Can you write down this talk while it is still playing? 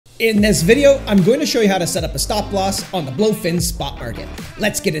In this video, I'm going to show you how to set up a stop loss on the Blofin spot market.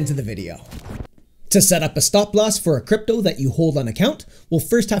 Let's get into the video. To set up a stop loss for a crypto that you hold on account, we'll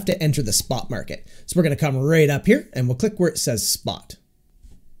first have to enter the spot market. So we're going to come right up here and we'll click where it says spot.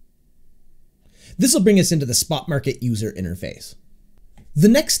 This will bring us into the spot market user interface. The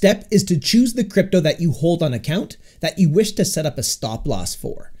next step is to choose the crypto that you hold on account that you wish to set up a stop loss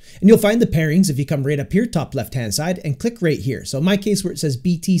for. And you'll find the pairings if you come right up here, top left hand side, and click right here. So in my case where it says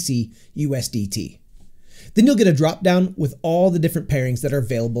BTC USDT. Then you'll get a drop down with all the different pairings that are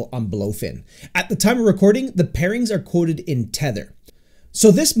available on Blofin. At the time of recording, the pairings are quoted in Tether. So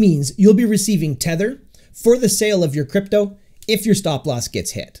this means you'll be receiving Tether for the sale of your crypto if your stop loss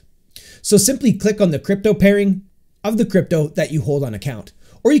gets hit. So simply click on the crypto pairing of the crypto that you hold on account,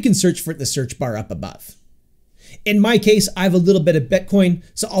 or you can search for it in the search bar up above. In my case, I have a little bit of Bitcoin,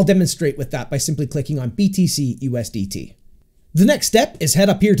 so I'll demonstrate with that by simply clicking on BTC USDT. The next step is head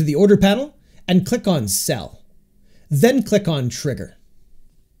up here to the order panel and click on sell. Then click on trigger.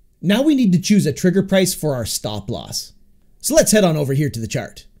 Now we need to choose a trigger price for our stop loss. So let's head on over here to the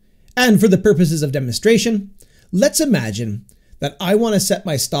chart. And for the purposes of demonstration, let's imagine that I want to set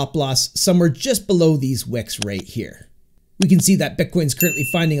my stop loss somewhere just below these wicks right here. We can see that Bitcoin's currently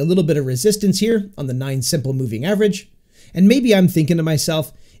finding a little bit of resistance here on the 9 simple moving average. And maybe I'm thinking to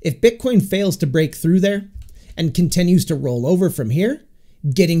myself, if Bitcoin fails to break through there and continues to roll over from here,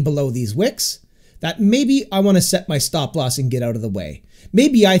 getting below these wicks, that maybe I want to set my stop loss and get out of the way.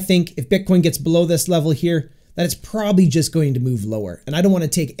 Maybe I think if Bitcoin gets below this level here, that it's probably just going to move lower. And I don't want to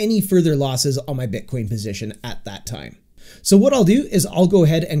take any further losses on my Bitcoin position at that time. So what I'll do is I'll go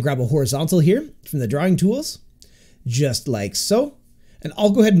ahead and grab a horizontal here from the drawing tools, just like so. And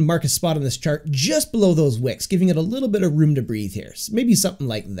I'll go ahead and mark a spot on this chart just below those wicks, giving it a little bit of room to breathe here. So maybe something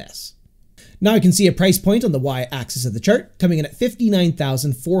like this. Now I can see a price point on the y-axis of the chart coming in at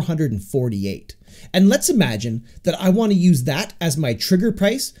 59,448. And let's imagine that I want to use that as my trigger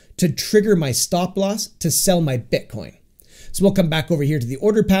price to trigger my stop loss to sell my Bitcoin. So we'll come back over here to the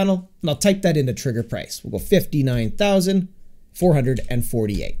order panel and I'll type that into trigger price. We'll go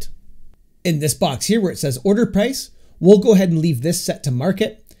 59,448. In this box here where it says order price, we'll go ahead and leave this set to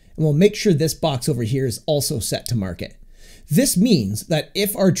market and we'll make sure this box over here is also set to market. This means that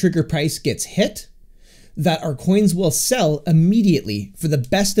if our trigger price gets hit, that our coins will sell immediately for the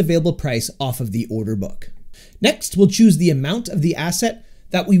best available price off of the order book. Next, we'll choose the amount of the asset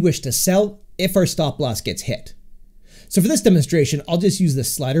that we wish to sell if our stop loss gets hit. So for this demonstration, I'll just use the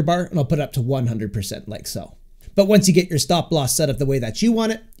slider bar and I'll put it up to 100% like so. But once you get your stop loss set up the way that you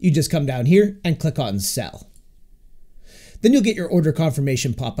want it, you just come down here and click on sell. Then you'll get your order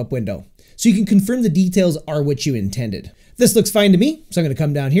confirmation pop-up window. So you can confirm the details are what you intended. This looks fine to me, so I'm going to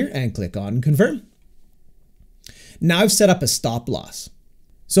come down here and click on confirm. Now I've set up a stop loss.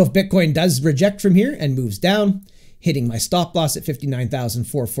 So if Bitcoin does reject from here and moves down, hitting my stop loss at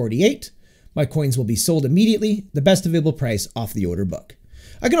 59,448, my coins will be sold immediately, the best available price off the order book.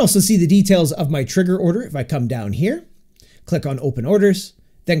 I can also see the details of my trigger order if I come down here, click on open orders,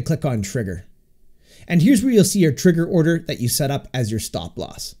 then click on trigger. And here's where you'll see your trigger order that you set up as your stop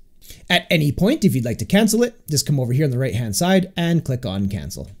loss. At any point, if you'd like to cancel it, just come over here on the right hand side and click on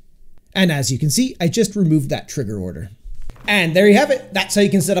cancel. And as you can see, I just removed that trigger order. And there you have it. That's how you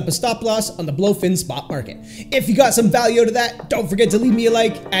can set up a stop loss on the Blofin spot market. If you got some value out of that, don't forget to leave me a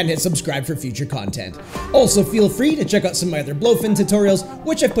like and hit subscribe for future content. Also, feel free to check out some of my other Blofin tutorials,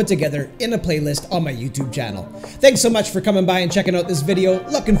 which I've put together in a playlist on my YouTube channel. Thanks so much for coming by and checking out this video.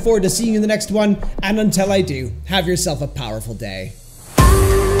 Looking forward to seeing you in the next one. And until I do, have yourself a powerful day.